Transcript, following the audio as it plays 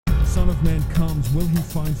Son of Man comes, will he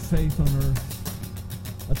find faith on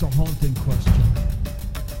earth? That's a haunting question.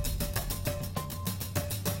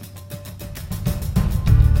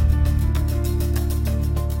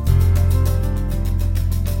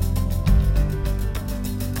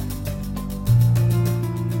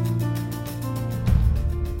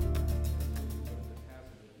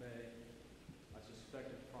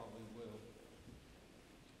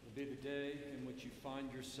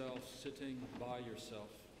 Sitting by yourself.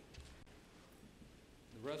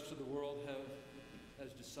 The rest of the world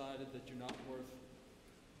has decided that you're not worth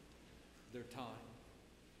their time.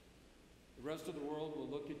 The rest of the world will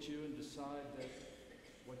look at you and decide that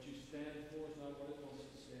what you stand for is not what it wants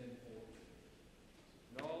to stand for.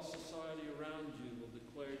 And all society around you will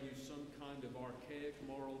declare you some kind of archaic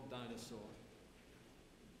moral dinosaur.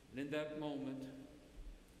 And in that moment,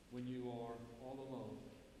 when you are all alone,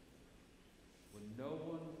 when no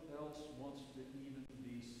one else wants to even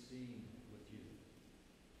be seen with you,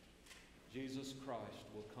 Jesus Christ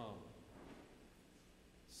will come,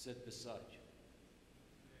 sit beside you.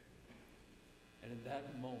 And in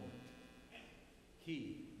that moment,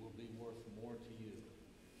 he will be worth more to you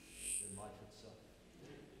than life itself.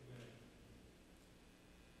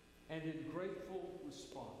 And in grateful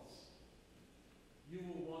response, you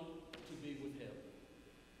will want to be with him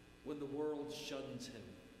when the world shuns him,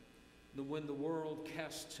 when the world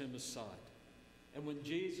casts him aside, and when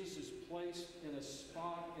Jesus is placed in a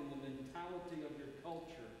spot in the mentality of your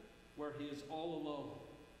culture where he is all alone,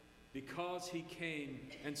 because he came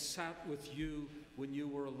and sat with you when you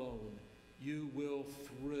were alone, you will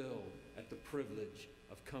thrill at the privilege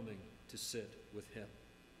of coming to sit with him.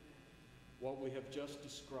 What we have just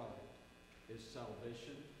described is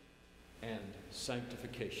salvation and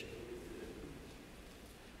sanctification.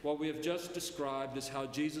 What we have just described is how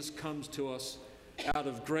Jesus comes to us out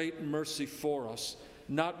of great mercy for us,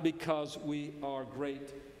 not because we are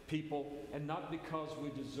great people and not because we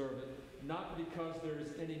deserve it, not because there is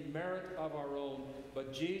any merit of our own,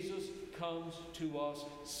 but Jesus comes to us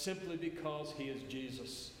simply because he is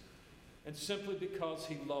Jesus, and simply because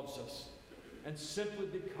he loves us, and simply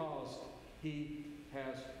because he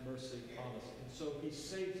has mercy on us. And so he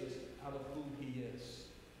saves us out of who he is.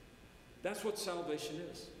 That's what salvation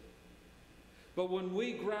is. But when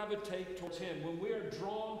we gravitate towards him, when we are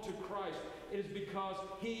drawn to Christ, it is because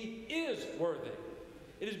he is worthy.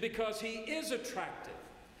 It is because he is attractive.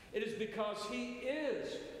 It is because he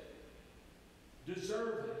is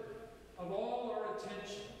deserving of all our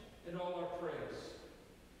attention and all our praise.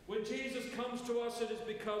 When Jesus comes to us, it is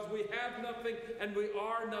because we have nothing and we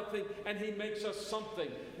are nothing, and he makes us something.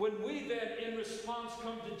 When we then, in response,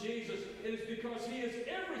 come to Jesus, it is because he is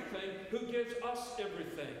everything who gives us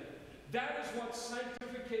everything. That is what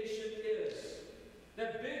sanctification is.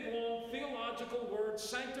 That big, long, theological word,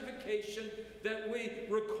 sanctification, that we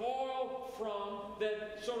recoil from,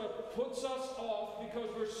 that sort of puts us off because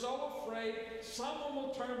we're so afraid someone will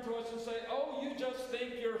turn to us and say, oh, you just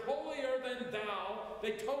think you're holier than thou.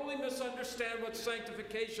 They totally misunderstand what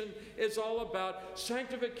sanctification is all about.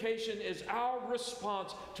 Sanctification is our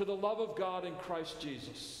response to the love of God in Christ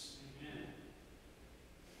Jesus. Amen.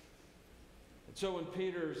 And so when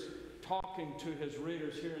Peter's talking to his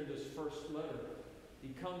readers here in this first letter, he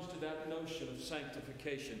comes to that notion of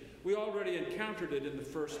sanctification. We already encountered it in the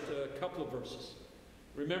first couple of verses.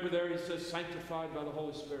 Remember there he says, sanctified by the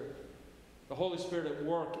Holy Spirit. The Holy Spirit at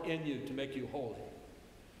work in you to make you holy.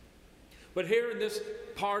 But here in this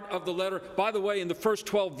part of the letter, by the way, in the first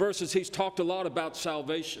 12 verses, he's talked a lot about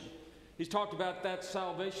salvation. He's talked about that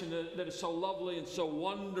salvation that is so lovely and so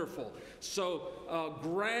wonderful, so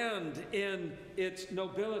grand in its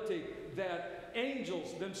nobility that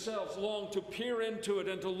angels themselves long to peer into it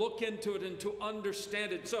and to look into it and to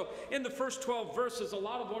understand it. So in the first 12 verses, a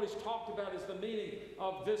lot of what he's talked about is the meaning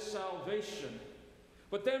of this salvation.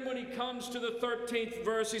 But then when he comes to the 13th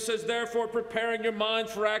verse, he says, therefore, preparing your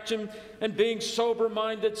minds for action and being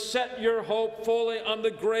sober-minded, set your hope fully on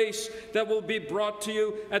the grace that will be brought to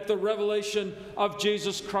you at the revelation of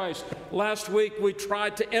Jesus Christ. Last week, we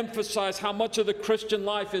tried to emphasize how much of the Christian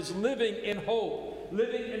life is living in hope,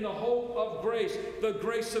 living in the hope of grace, the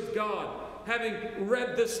grace of God. Having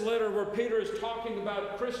read this letter where Peter is talking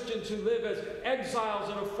about Christians who live as exiles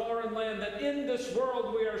in a foreign land, that in this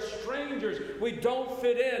world we are strangers, we don't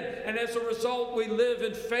fit in, and as a result we live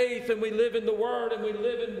in faith, and we live in the Word, and we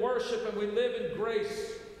live in worship, and we live in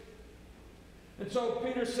grace. And so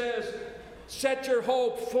Peter says, Set your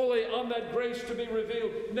hope fully on that grace to be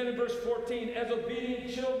revealed. And then in verse 14, as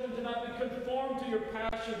obedient children, do not be conformed to your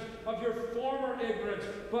passions of your former ignorance,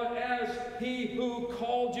 but as he who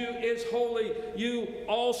called you is holy, you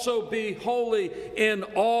also be holy in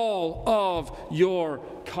all of your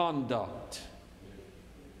conduct.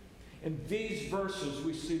 In these verses,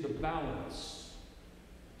 we see the balance.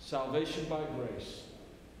 Salvation by grace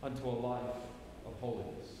unto a life of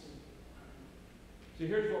holiness. So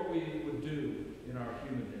here's what we would do in our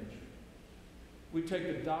human nature. We take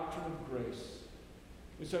the doctrine of grace.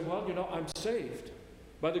 We say, well, I'm saved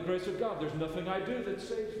by the grace of God. There's nothing I do that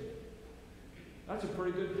saves me. That's a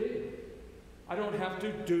pretty good deal. I don't have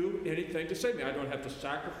to do anything to save me. I don't have to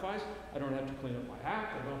sacrifice. I don't have to clean up my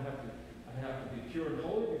act. I have to be pure and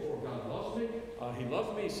holy before God loves me. He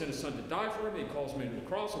loves me. He sent His Son to die for me. He calls me to the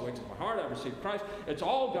cross. It wakes up my heart. I receive Christ. It's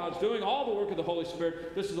all God's doing, all the work of the Holy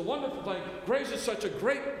Spirit. This is a wonderful thing. Grace is such a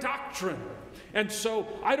great doctrine. And so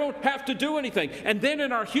I don't have to do anything. And then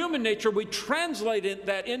in our human nature, we translate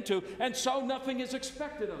that into, and so nothing is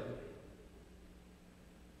expected of me.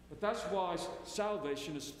 But that's why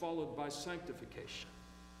salvation is followed by sanctification.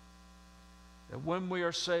 That when we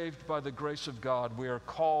are saved by the grace of God, we are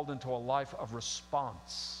called into a life of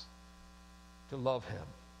response to love Him,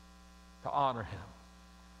 to honor Him,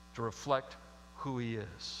 to reflect who He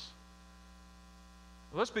is.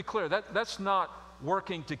 Let's be clear, that's not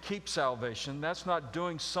working to keep salvation. That's not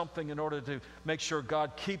doing something in order to make sure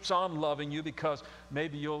God keeps on loving you because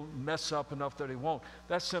maybe you'll mess up enough that He won't.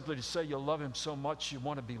 That's simply to say you love Him so much you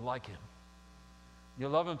want to be like Him. You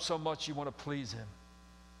love Him so much you want to please Him.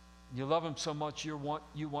 You love Him so much you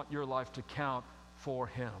want your life to count for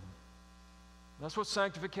Him. That's what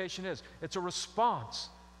sanctification is. It's a response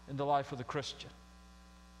in the life of the Christian.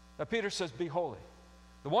 Now Peter says, be holy.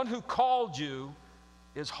 The one who called you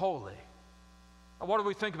is holy. Now what do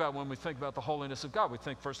we think about when we think about the holiness of God? We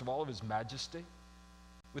think, first of all, of His majesty.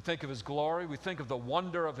 We think of His glory. We think of the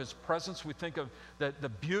wonder of His presence. We think of the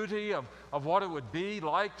beauty of what it would be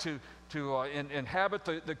like to inhabit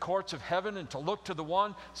the courts of heaven and to look to the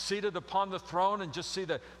one seated upon the throne and just see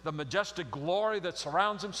the majestic glory that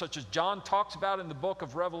surrounds Him, such as John talks about in the book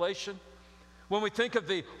of Revelation. When we think of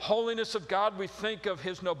the holiness of God, we think of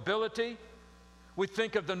His nobility. We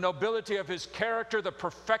think of the nobility of His character, the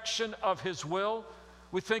perfection of His will.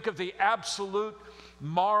 We think of the absolute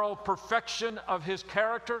moral perfection of His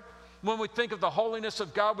character. When we think of the holiness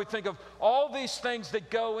of God, we think of all these things that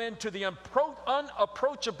go into the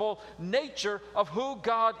unapproachable nature of who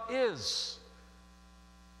God is.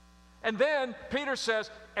 And then Peter says,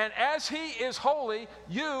 and as He is holy,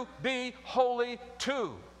 you be holy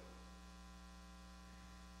too.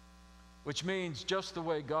 Which means just the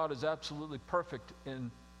way God is absolutely perfect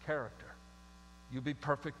in character, you be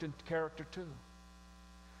perfect in character too.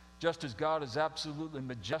 Just as God is absolutely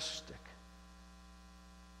majestic,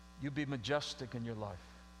 you be majestic in your life.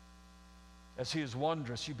 As He is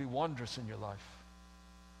wondrous, you be wondrous in your life.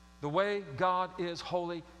 The way God is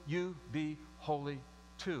holy, you be holy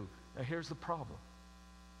too. Now here's the problem.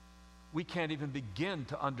 We can't even begin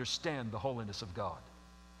to understand the holiness of God.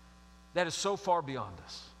 That is so far beyond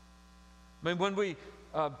us. I mean, when we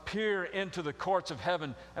peer into the courts of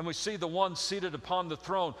heaven and we see the one seated upon the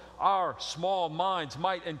throne, our small minds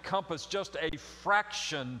might encompass just a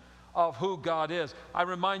fraction of who God is. I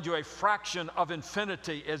remind you, a fraction of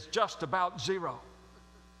infinity is just about zero.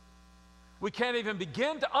 We can't even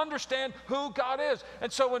begin to understand who God is.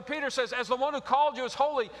 And so when Peter says, as the one who called you is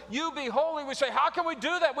holy, you be holy, we say, how can we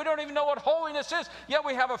do that? We don't even know what holiness is. Yet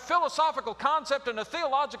we have a philosophical concept and a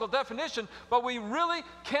theological definition, but we really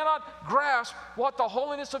cannot grasp what the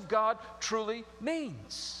holiness of God truly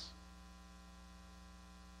means.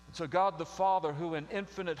 And so God the Father, who in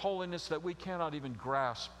infinite holiness that we cannot even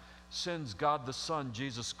grasp, sends God the Son,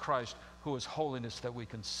 Jesus Christ, who is holiness that we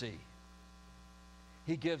can see.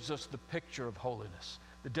 He gives us the picture of holiness,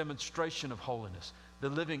 the demonstration of holiness, the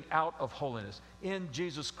living out of holiness. In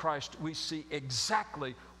Jesus Christ, we see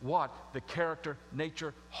exactly what the character,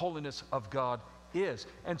 nature, holiness of God is.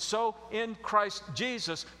 And so in Christ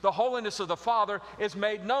Jesus, the holiness of the Father is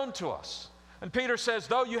made known to us. And Peter says,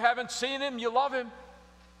 though you haven't seen Him, you love Him.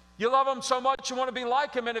 You love Him so much you want to be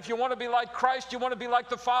like Him. And if you want to be like Christ, you want to be like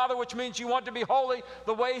the Father, which means you want to be holy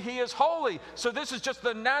the way He is holy. So this is just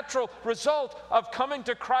the natural result of coming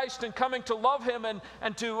to Christ and coming to love Him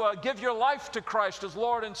and to give your life to Christ as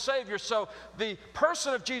Lord and Savior. So the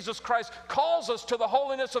person of Jesus Christ calls us to the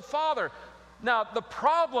holiness of Father. Now, the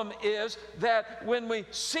problem is that when we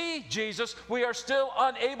see Jesus, we are still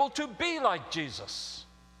unable to be like Jesus.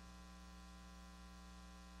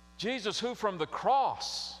 Jesus, who from the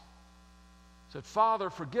cross said, Father,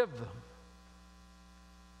 forgive them,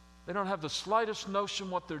 They don't have the slightest notion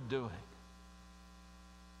what they're doing.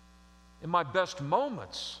 In my best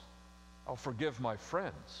moments, I'll forgive my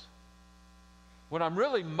friends. When I'm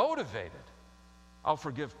really motivated, I'll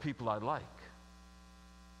forgive people I like.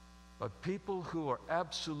 But people who are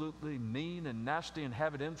absolutely mean and nasty and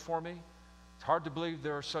have it in for me, it's hard to believe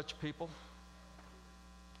there are such people.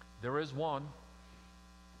 There is one,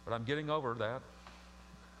 but I'm getting over that.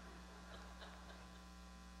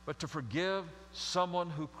 But to forgive someone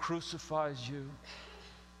who crucifies you,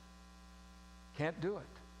 can't do it.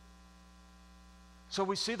 So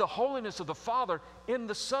we see the holiness of the Father in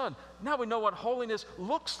the Son. Now we know what holiness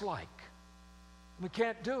looks like. We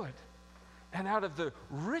can't do it. And out of the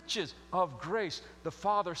riches of grace, the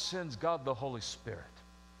Father sends God the Holy Spirit.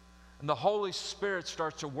 And the Holy Spirit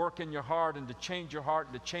starts to work in your heart and to change your heart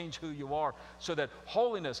and to change who you are, so that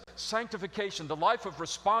holiness, sanctification, the life of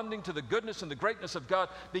responding to the goodness and the greatness of God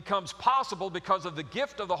becomes possible because of the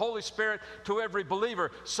gift of the Holy Spirit to every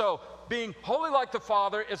believer. So being holy like the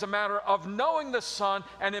Father is a matter of knowing the Son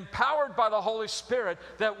and empowered by the Holy Spirit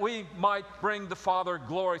that we might bring the Father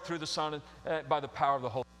glory through the Son by the power of the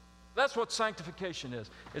Holy Spirit. That's what sanctification is.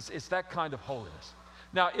 It's that kind of holiness.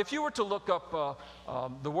 Now, if you were to look up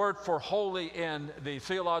the word for holy in the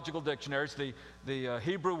theological dictionaries, the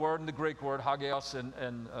Hebrew word and the Greek word, hagios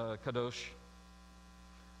and kadosh,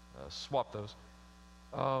 swap those,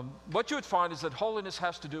 what you would find is that holiness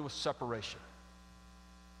has to do with separation.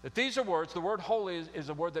 That these are words, the word holy is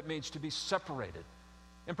a word that means to be separated.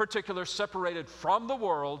 In particular, separated from the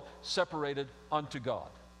world, separated unto God.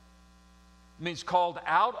 It means called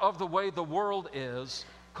out of the way the world is,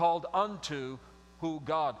 called unto who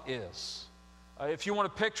God is. If you want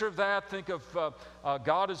a picture of that, think of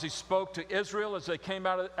God as He spoke to Israel as they came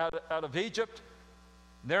out of Egypt.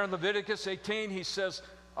 There in Leviticus 18, He says,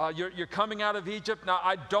 you're coming out of Egypt. Now,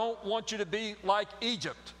 I don't want you to be like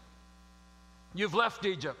Egypt. You've left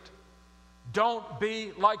Egypt. Don't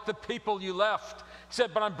be like the people you left. He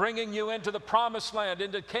said, but I'm bringing you into the promised land,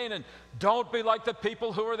 into Canaan. Don't be like the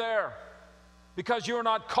people who are there. Because you're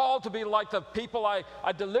not called to be like the people I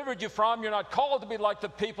delivered you from. You're not called to be like the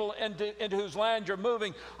people into whose land you're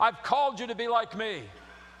moving. I've called you to be like me.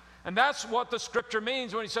 And that's what the Scripture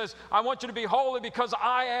means when He says, I want you to be holy because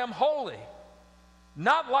I am holy.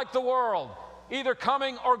 Not like the world, either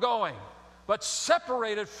coming or going, but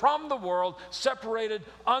separated from the world, separated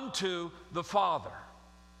unto the Father.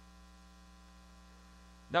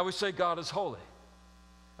 Now we say God is holy.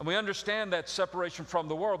 And we understand that separation from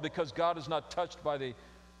the world because God is not touched by the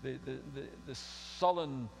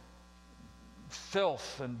sullen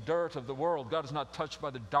filth and dirt of the world. God is not touched by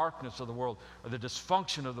the darkness of the world or the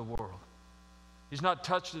dysfunction of the world. He's not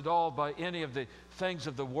touched at all by any of the things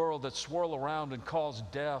of the world that swirl around and cause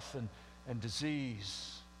death and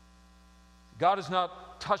disease. God is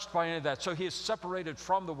not touched by any of that. So He is separated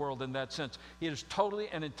from the world in that sense. He is totally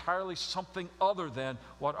and entirely something other than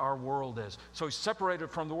what our world is. So He's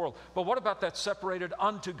separated from the world. But what about that separated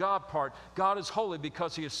unto God part? God is holy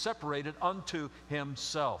because He is separated unto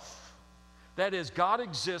Himself. That is, God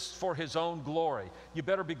exists for His own glory. You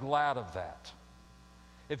better be glad of that.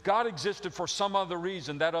 If God existed for some other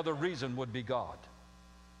reason, that other reason would be God.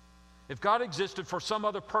 If God existed for some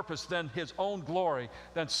other purpose than His own glory,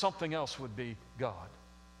 then something else would be God.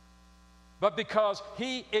 But because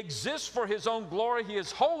He exists for His own glory, He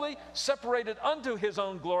is holy, separated unto His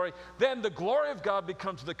own glory, then the glory of God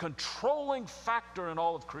becomes the controlling factor in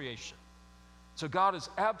all of creation. So God is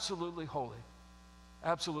absolutely holy.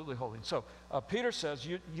 Absolutely holy. So Peter says,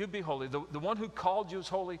 you be holy. The one who called you is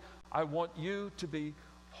holy. I want you to be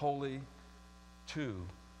holy too.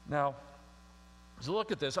 Now, so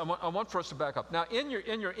look at this. I want for us to back up. Now, in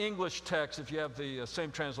your English text, if you have the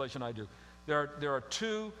same translation I do, there are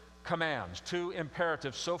two commands, two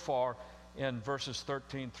imperatives so far in verses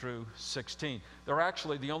 13 through 16. They're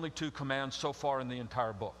actually the only two commands so far in the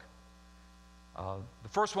entire book. The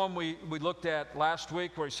first one we looked at last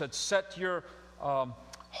week, where He said, set your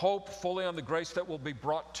hope fully on the grace that will be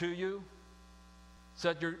brought to you.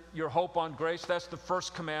 Set your hope on grace. That's the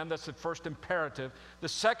first command. That's the first imperative. The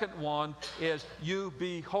second one is you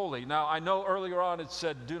be holy. Now, I know earlier on it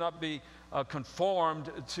said do not be conformed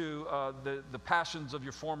to the passions of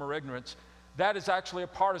your former ignorance. That is actually a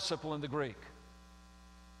participle in the Greek.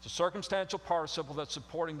 It's a circumstantial participle that's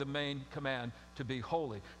supporting the main command to be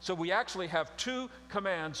holy. So we actually have two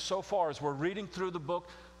commands so far as we're reading through the book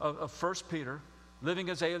of 1 Peter, living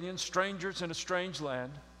as aliens, strangers in a strange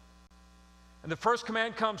land. And the first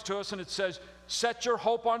command comes to us and it says, set your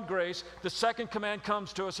hope on grace. The second command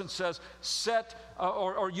comes to us and says,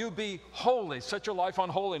 or you be holy. Set your life on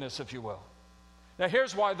holiness, if you will. Now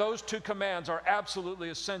here's why those two commands are absolutely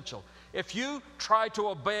essential. If you try to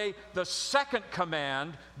obey the second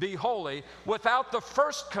command, be holy, without the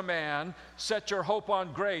first command, set your hope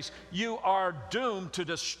on grace, you are doomed to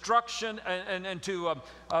destruction and to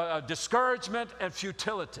discouragement and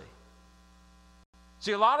futility.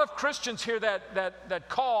 See, a lot of Christians hear that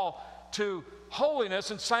call to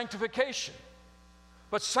holiness and sanctification.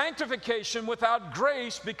 But sanctification without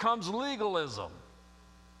grace becomes legalism.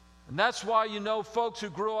 And that's why you know folks who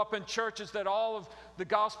grew up in churches that all of the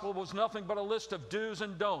gospel was nothing but a list of do's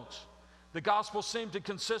and don'ts. The gospel seemed to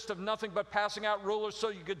consist of nothing but passing out rulers so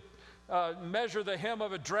you could measure the hem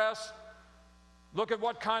of a dress, look at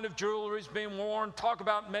what kind of jewelry is being worn, talk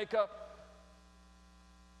about makeup.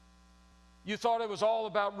 You thought it was all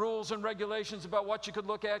about rules and regulations about what you could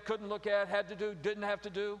look at, couldn't look at, had to do, didn't have to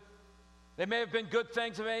do. They may have been good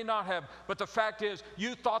things, they may not have, but the fact is,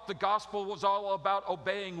 you thought the gospel was all about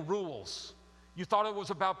obeying rules. You thought it was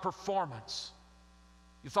about performance.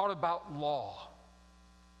 You thought about law.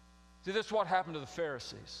 See, this is what happened to the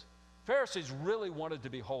Pharisees. Pharisees really wanted to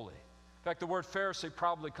be holy. In fact, the word Pharisee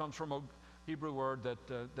probably comes from a Hebrew word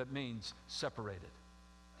that means separated.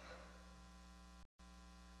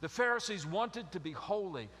 The Pharisees wanted to be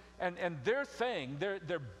holy. And their thing,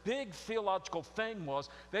 their big theological thing was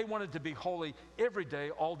they wanted to be holy every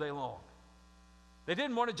day, all day long. They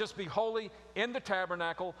didn't want to just be holy in the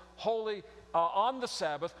tabernacle, holy on the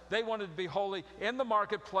Sabbath. They wanted to be holy in the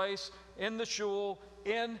marketplace, in the shul,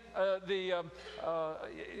 in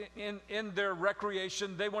their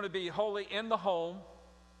recreation. They wanted to be holy in the home.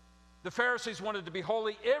 The Pharisees wanted to be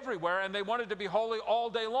holy everywhere, and they wanted to be holy all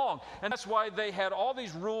day long. And that's why they had all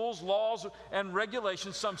these rules, laws, and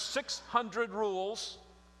regulations, some 600 rules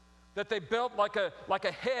that they built like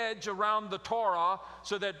a hedge around the Torah,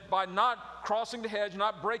 so that by not crossing the hedge,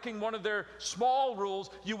 not breaking one of their small rules,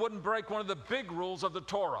 you wouldn't break one of the big rules of the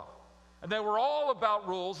Torah. And they were all about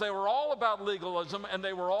rules, they were all about legalism, and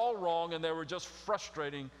they were all wrong, and they were just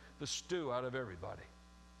frustrating the stew out of everybody.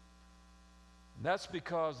 And that's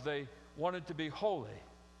because they wanted to be holy,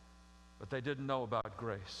 but they didn't know about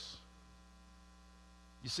grace.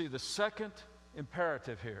 You see, the second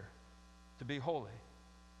imperative here, to be holy,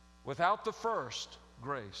 without the first,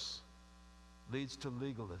 grace, leads to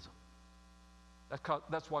legalism.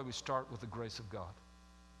 That's why we start with the grace of God.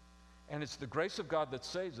 And it's the grace of God that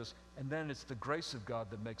saves us, and then it's the grace of God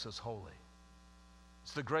that makes us holy.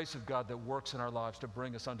 It's the grace of God that works in our lives to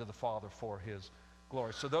bring us unto the Father for His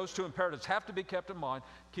glory. So those two imperatives have to be kept in mind.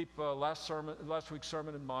 Keep last week's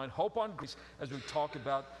sermon in mind. Hope on grace as we talk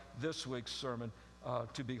about this week's sermon,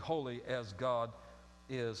 to be holy as God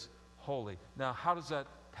is holy. Now, how does that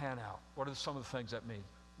pan out? What are some of the things that mean?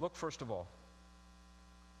 Look, first of all,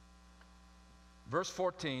 verse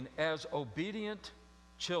 14, as obedient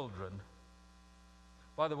children.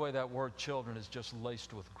 By the way, that word children is just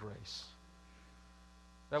laced with grace.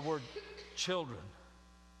 That word children,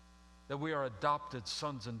 that we are adopted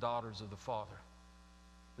sons and daughters of the Father.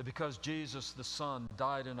 That because Jesus the Son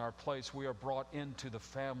died in our place, we are brought into the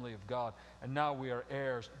family of God. And now we are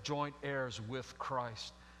heirs, joint heirs with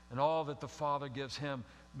Christ. And all that the Father gives Him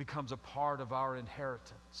becomes a part of our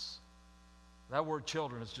inheritance. That word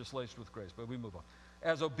children is just laced with grace, but we move on.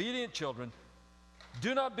 As obedient children,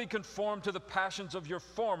 do not be conformed to the passions of your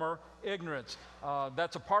former ignorance.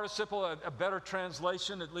 That's a participle, a better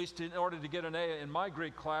translation, at least in order to get an A in my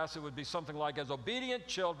Greek class, it would be something like, as obedient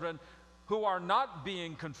children who are not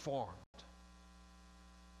being conformed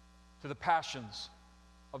to the passions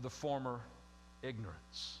of the former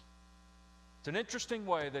ignorance. It's an interesting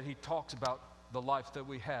way that he talks about the life that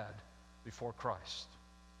we had before Christ.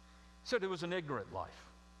 He said it was an ignorant life.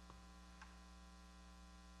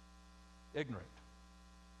 Ignorant.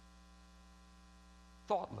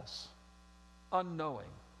 Thoughtless, unknowing,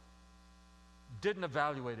 didn't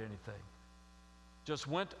evaluate anything, just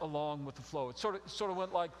went along with the flow. It sort of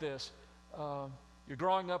went like this. You're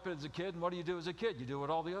growing up as a kid, and what do you do as a kid? You do what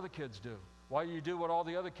all the other kids do. Why do you do what all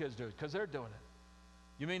the other kids do? Because they're doing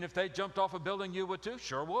it. You mean if they jumped off a building, you would too?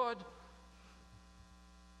 Sure would.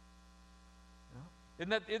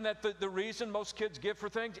 Isn't that the reason most kids give for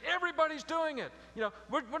things? Everybody's doing it.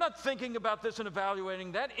 We're not thinking about this and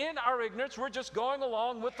evaluating that. In our ignorance, we're just going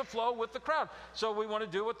along with the flow, with the crowd. So we want to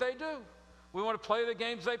do what they do. We want to play the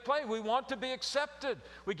games they play. We want to be accepted.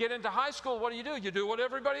 We get into high school, what do? You do what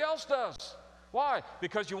everybody else does. Why?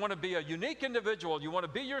 Because you want to be a unique individual. You want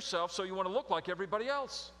to be yourself, so you want to look like everybody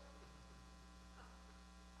else.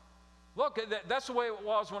 Look, that's the way it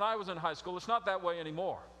was when I was in high school. It's not that way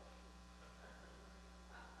anymore.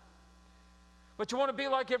 But you want to be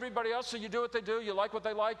like everybody else, so you do what they do, you like what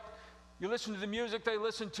they like, you listen to the music they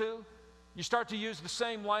listen to, You start to use the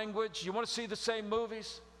same language. You want to see the same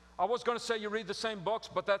movies. I was going to say you read the same books,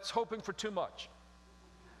 but that's hoping for too much.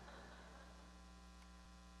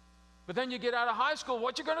 But then you get out of high school,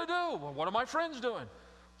 what you going to do? Well, what are my friends doing?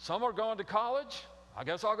 Some are going to college. I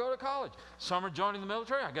guess I'll go to college. Some are joining the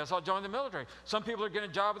military. I guess I'll join the military. Some people are getting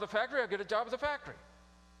a job at the factory. I'll get a job at the factory.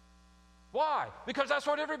 Why? Because that's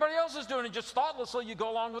what everybody else is doing, and just thoughtlessly you go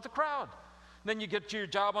along with the crowd. Then you get to your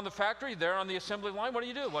job on the factory, there on the assembly line. What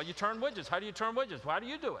do? Well, you turn widgets. How do you turn widgets? How do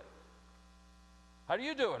you do it? How do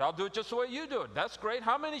you do it? I'll do it just the way you do it. That's great.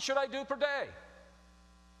 How many should I do per day?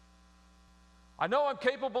 I know I'm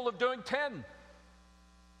capable of doing 10.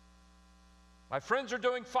 My friends are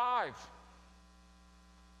doing 5.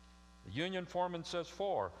 The union foreman says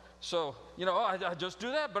 4. So, I just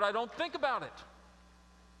do that, but I don't think about it.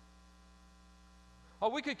 Oh,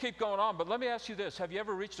 we could keep going on, but let me ask you this. Have you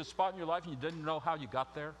ever reached a spot in your life and you didn't know how you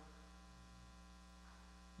got there?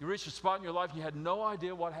 You reached a spot in your life and you had no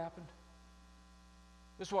idea what happened?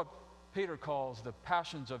 This is what Peter calls the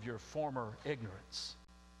passions of your former ignorance.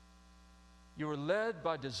 You were led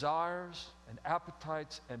by desires and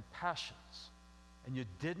appetites and passions, and you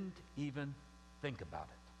didn't even think about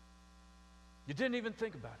it. You didn't even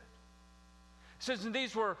think about it. It says, and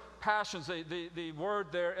these were passions. The word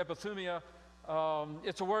there, epithumia,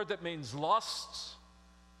 it's a word that means lusts,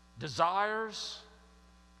 desires,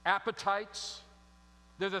 appetites.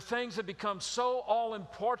 They're the things that become so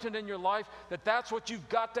all-important in your life that that's what you've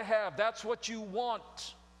got to have. That's what you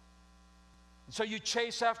want. And so you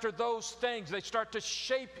chase after those things. They start to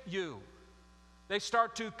shape you. They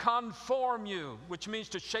start to conform you, which means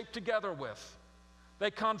to shape together with.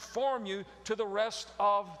 They conform you to the rest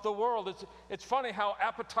of the world. It's funny how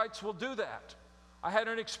appetites will do that. I had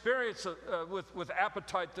an experience with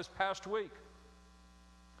appetite this past week.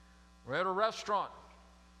 We're at a restaurant.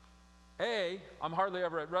 I'm hardly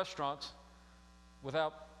ever at restaurants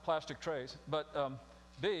without plastic trays, but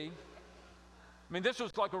B, this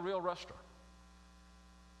was like a real restaurant.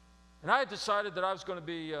 And I had decided that I was going to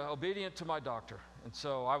be obedient to my doctor, and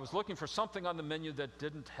so I was looking for something on the menu that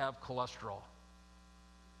didn't have cholesterol.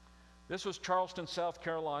 This was Charleston, South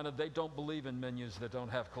Carolina. They don't believe in menus that don't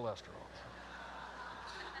have cholesterol.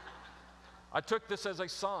 I took this as a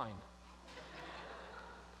sign.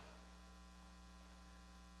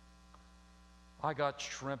 I got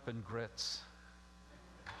shrimp and grits.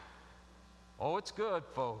 Oh, it's good,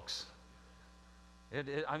 folks. You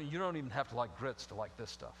don't even have to like grits to like this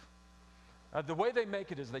stuff. The way they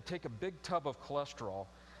make it is they take a big tub of cholesterol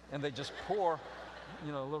and they just pour, a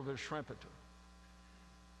little bit of shrimp into it.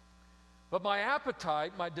 But my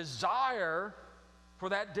appetite, my desire for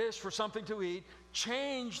that dish, for something to eat,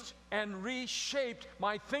 changed and reshaped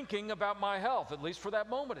my thinking about my health. At least for that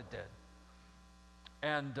moment it did.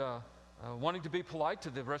 And wanting to be polite to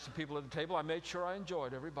the rest of the people at the table, I made sure I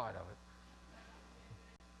enjoyed every bite of it.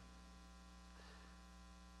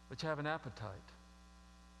 But you have an appetite.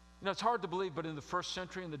 It's hard to believe, but in the first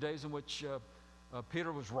century, in the days in which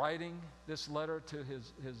Peter was writing this letter to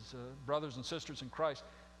his brothers and sisters in Christ,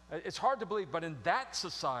 it's hard to believe, but in that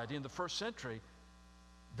society, in the first century,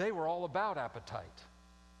 they were all about appetite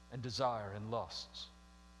and desire and lusts.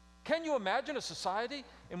 Can you imagine a society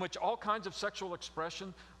in which all kinds of sexual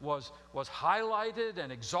expression was highlighted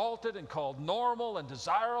and exalted and called normal and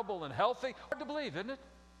desirable and healthy? Hard to believe, isn't it?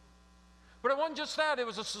 But it wasn't just that. It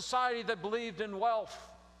was a society that believed in wealth.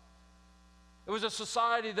 It was a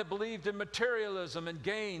society that believed in materialism and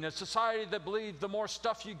gain, a society that believed the more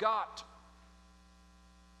stuff you got,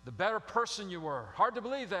 the better person you were. Hard to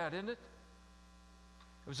believe that, isn't it?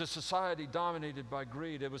 It was a society dominated by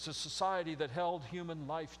greed. It was a society that held human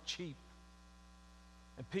life cheap.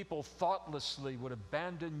 And people thoughtlessly would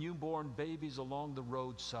abandon newborn babies along the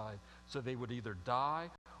roadside so they would either die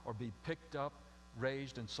or be picked up,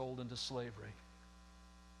 raised, and sold into slavery.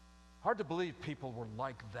 Hard to believe people were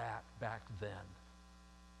like that back then.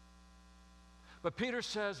 But Peter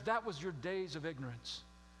says that was your days of ignorance.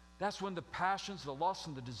 That's when the passions, the lusts,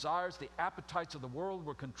 and the desires, the appetites of the world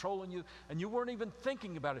were controlling you, and you weren't even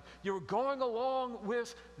thinking about it. You were going along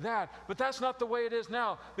with that. But that's not the way it is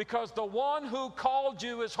now, because the one who called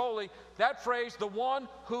you is holy. That phrase, the one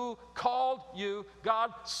who called you,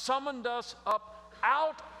 God summoned us up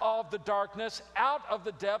out of the darkness, out of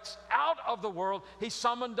the depths, out of the world. He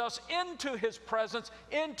summoned us into His presence,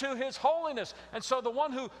 into His holiness. And so the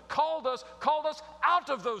one who called us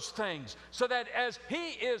out of those things, so that as He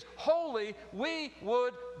is holy, we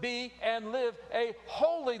would be and live a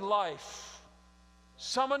holy life,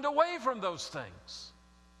 summoned away from those things,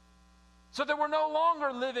 so that we're no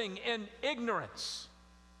longer living in ignorance,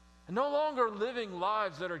 and no longer living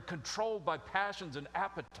lives that are controlled by passions and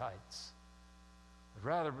appetites. but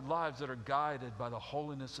rather lives that are guided by the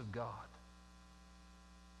holiness of God.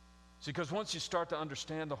 See, because once you start to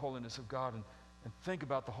understand the holiness of God and think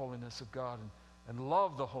about the holiness of God and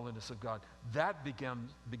love the holiness of God, that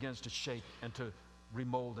begins to shape and to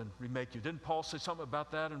remold and remake you. Didn't Paul say something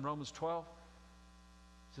about that in Romans 12?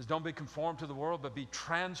 He says, don't be conformed to the world, but be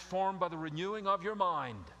transformed by the renewing of your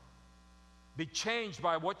mind. Be changed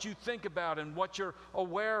by what you think about and what you're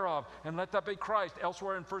aware of, and let that be Christ.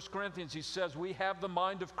 Elsewhere in 1 Corinthians, he says, we have the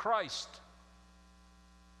mind of Christ.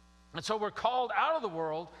 And so we're called out of the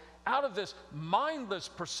world, out of this mindless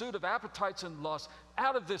pursuit of appetites and lusts,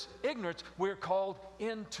 out of this ignorance, we're called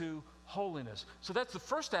into holiness. So that's the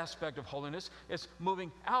first aspect of holiness. It's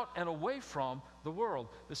moving out and away from the world.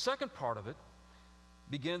 The second part of it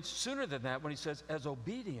begins sooner than that when he says, as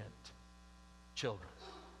obedient children.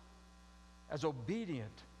 As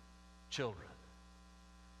obedient children.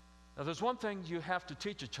 Now, there's one thing you have to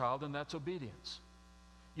teach a child, and that's obedience.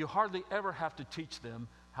 You hardly ever have to teach them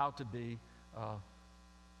how to be,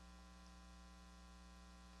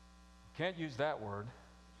 can't use that word,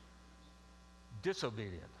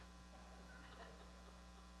 disobedient.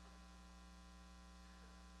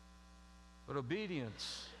 But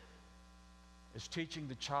obedience is teaching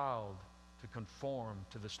the child to conform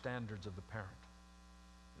to the standards of the parent.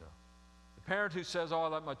 You know, the parent who says, oh, I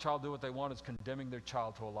let my child do what they want, is condemning their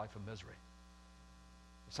child to a life of misery.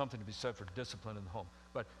 There's something to be said for discipline in the home.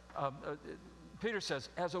 But Peter says,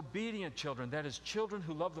 as obedient children, that is, children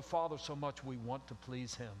who love the Father so much we want to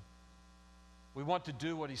please Him. We want to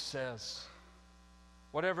do what He says.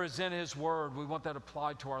 Whatever is in His Word, we want that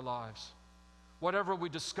applied to our lives. Whatever we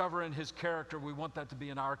discover in His character, we want that to be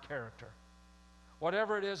in our character.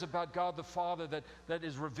 Whatever it is about God the Father that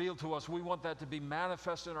is revealed to us, we want that to be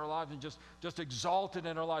manifested in our lives and just exalted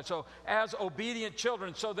in our lives. So as obedient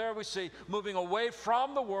children, so there we see moving away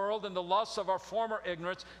from the world and the lusts of our former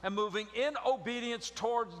ignorance and moving in obedience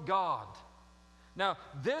towards God. Now,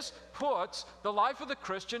 this puts the life of the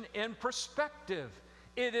Christian in perspective.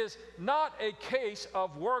 It is not a case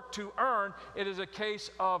of work to earn. It is a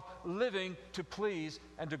case of living to please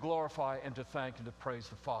and to glorify and to thank and to praise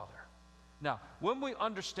the Father. Now, when we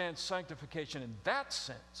understand sanctification in that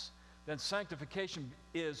sense, then sanctification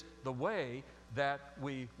is the way that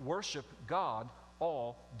we worship God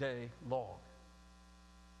all day long.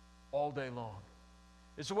 All day long.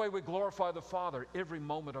 It's the way we glorify the Father every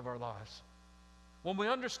moment of our lives. When we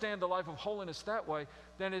understand the life of holiness that way,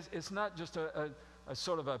 then it's not just a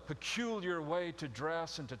sort of a peculiar way to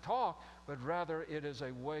dress and to talk, but rather it is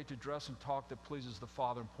a way to dress and talk that pleases the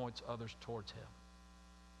Father and points others towards Him.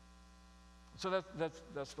 So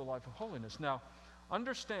that's the life of holiness. Now,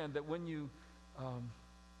 understand that when you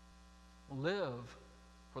live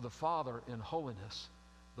for the Father in holiness,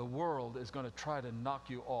 the world is going to try to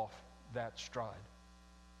knock you off that stride.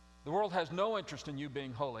 The world has no interest in you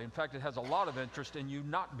being holy. In fact, it has a lot of interest in you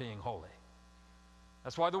not being holy.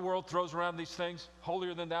 That's why the world throws around these things,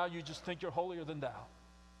 holier than thou. You just think you're holier than thou.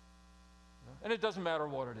 And it doesn't matter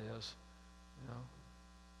what it is.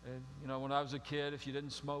 And, when I was a kid, if you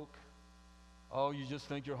didn't smoke, oh, you just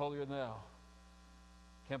think you're holier than thou.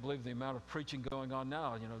 Can't believe the amount of preaching going on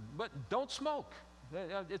now, But don't smoke.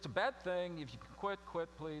 It's a bad thing. If you can quit,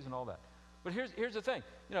 please, and all that. But here's the thing.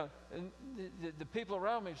 And the people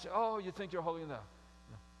around me say, oh, you think you're holier than thou.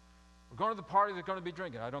 We're going to the party, they're going to be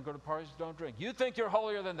drinking. I don't go to parties, don't drink. You think you're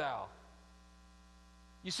holier than thou.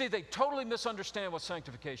 You see, they totally misunderstand what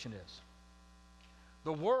sanctification is.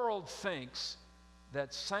 The world thinks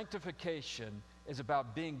that sanctification is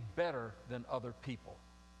about being better than other people.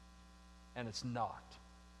 And it's not.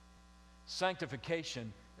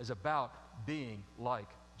 Sanctification is about being like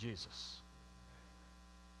Jesus.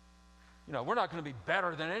 We're not going to be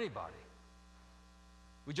better than anybody.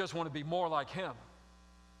 We just want to be more like Him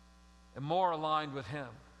and more aligned with Him.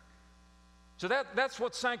 So that's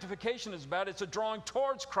what sanctification is about. It's a drawing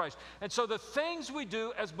towards Christ. And so the things we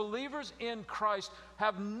do as believers in Christ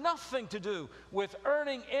have nothing to do with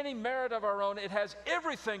earning any merit of our own. It has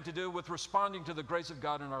everything to do with responding to the grace of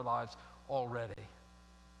God in our lives already.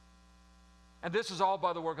 And this is all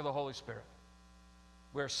by the work of the Holy Spirit.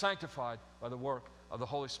 We are sanctified by the work of the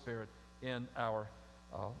Holy Spirit in our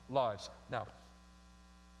lives. Now,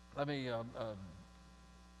 let me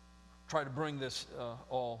try to bring this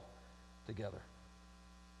all together.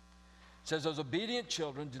 It says, as obedient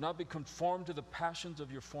children, do not be conformed to the passions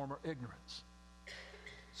of your former ignorance.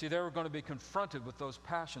 See, they were going to be confronted with those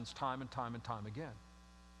passions time and time and time again.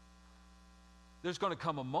 There's going to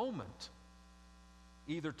come a moment,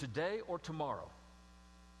 either today or tomorrow.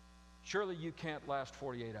 Surely you can't last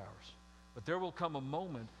 48 hours. But there will come a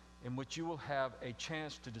moment in which you will have a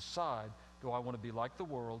chance to decide Do I want to be like the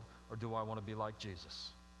world, or do I want to be like Jesus?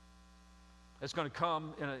 It's going to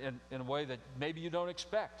come in a way that maybe you don't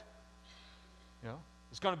expect. You know,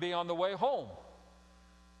 it's going to be on the way home.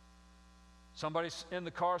 Somebody in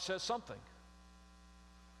the car says something.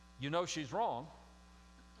 You know she's wrong.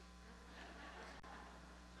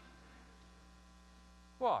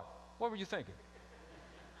 What? What were you thinking?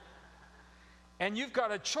 And you've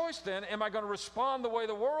got a choice then. Am I going to respond the way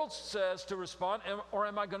the world says to respond, or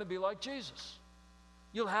am I going to be like Jesus?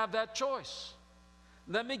 You'll have that choice.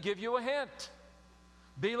 Let me give you a hint.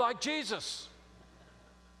 Be like Jesus.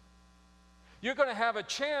 You're going to have a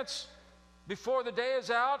chance before the day is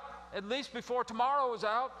out, at least before tomorrow is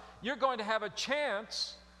out. You're going to have a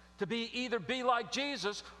chance to either be like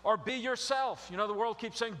Jesus or be yourself. You know, the world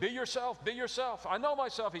keeps saying, be yourself, be yourself. I know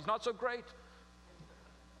myself, he's not so great.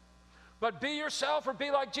 But be yourself or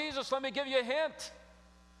be like Jesus. Let me give you a hint.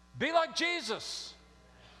 Be like Jesus.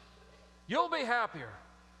 You'll be happier.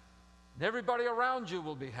 And everybody around you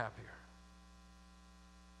will be happier.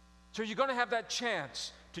 So you're going to have that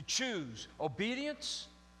chance to choose obedience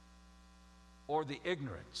or the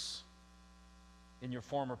ignorance in your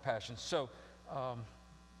former passions. So,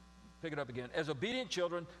 pick it up again. As obedient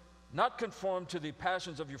children, not conform to the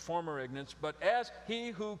passions of your former ignorance, but as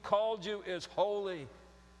he who called you is holy,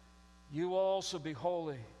 you also be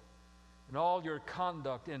holy in all your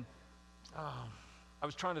conduct. And I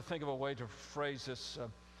was trying to think of a way to phrase this,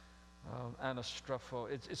 anastrepho.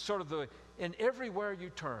 It's sort of the, in everywhere you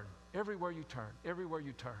turn, everywhere you turn, everywhere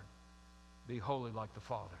you turn, be holy like the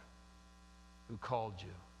Father who called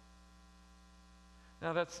you.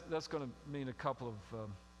 Now that's going to mean a couple of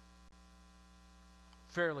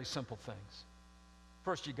fairly simple things.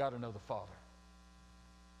 First, you got to know the Father.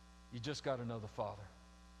 You just got to know the Father.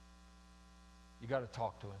 You got to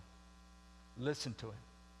talk to him. Listen to him.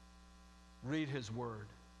 Read his word.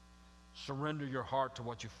 Surrender your heart to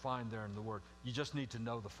what you find there in the word. You just need to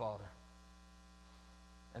know the Father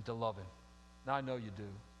and to love him. Now, I know you do.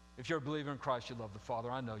 If you're a believer in Christ, you love the Father.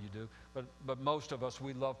 I know you do. But most of us,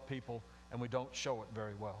 we love people and we don't show it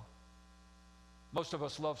very well. Most of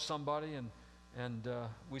us love somebody and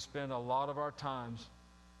we spend a lot of our times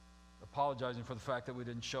apologizing for the fact that we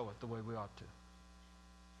didn't show it the way we ought to.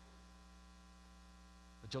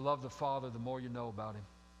 But you love the Father the more you know about him.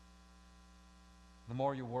 The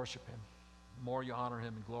more you worship him. The more you honor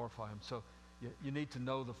him and glorify him. So you need to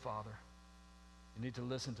know the Father. You need to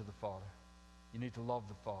listen to the Father. You need to love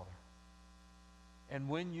the Father. And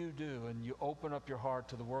when you do, and you open up your heart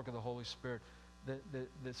to the work of the Holy Spirit,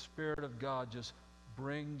 the Spirit of God just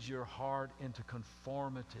brings your heart into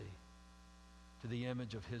conformity to the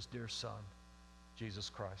image of his dear Son, Jesus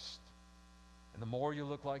Christ. And the more you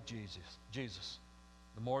look like Jesus,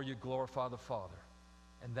 the more you glorify the Father.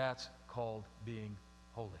 And that's called being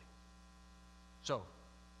holy. So,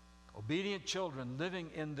 obedient children living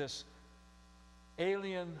in this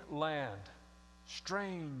alien land,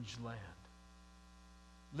 strange land,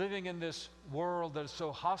 living in this world that is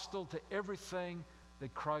so hostile to everything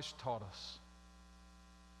that Christ taught us.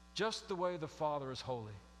 Just the way the Father is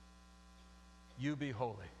holy, you be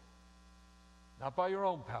holy. Not by your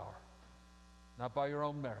own power, not by your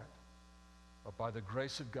own merit, but by the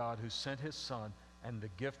grace of God who sent his Son and the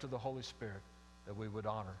gift of the Holy Spirit, that we would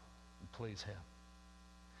honor and please him.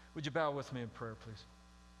 Would you bow with me in prayer, please?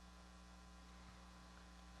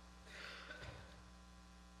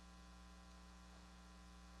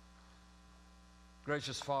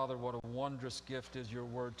 Gracious Father, what a wondrous gift is your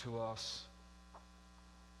word to us,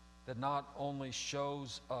 that not only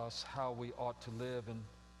shows us how we ought to live and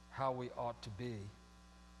how we ought to be,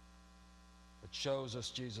 but shows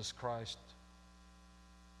us Jesus Christ,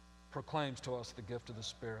 proclaims to us the gift of the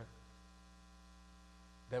Spirit,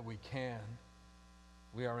 that we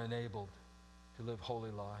are enabled to live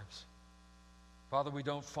holy lives. Father, we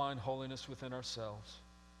don't find holiness within ourselves,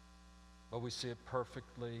 but we see it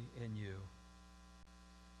perfectly in you.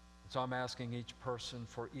 So I'm asking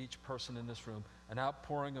for each person in this room, an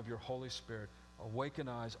outpouring of your Holy Spirit, awaken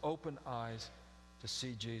eyes, open eyes to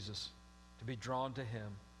see Jesus, to be drawn to him,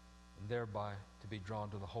 and thereby to be drawn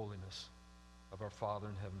to the holiness of our Father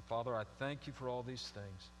in heaven. Father, I thank you for all these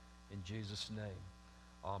things. In Jesus' name,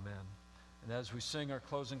 amen. And as we sing our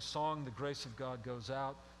closing song, the grace of God goes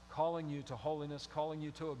out, calling you to holiness, calling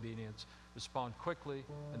you to obedience. Respond quickly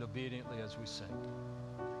and obediently as we sing.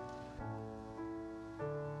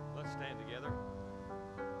 Let's stand together.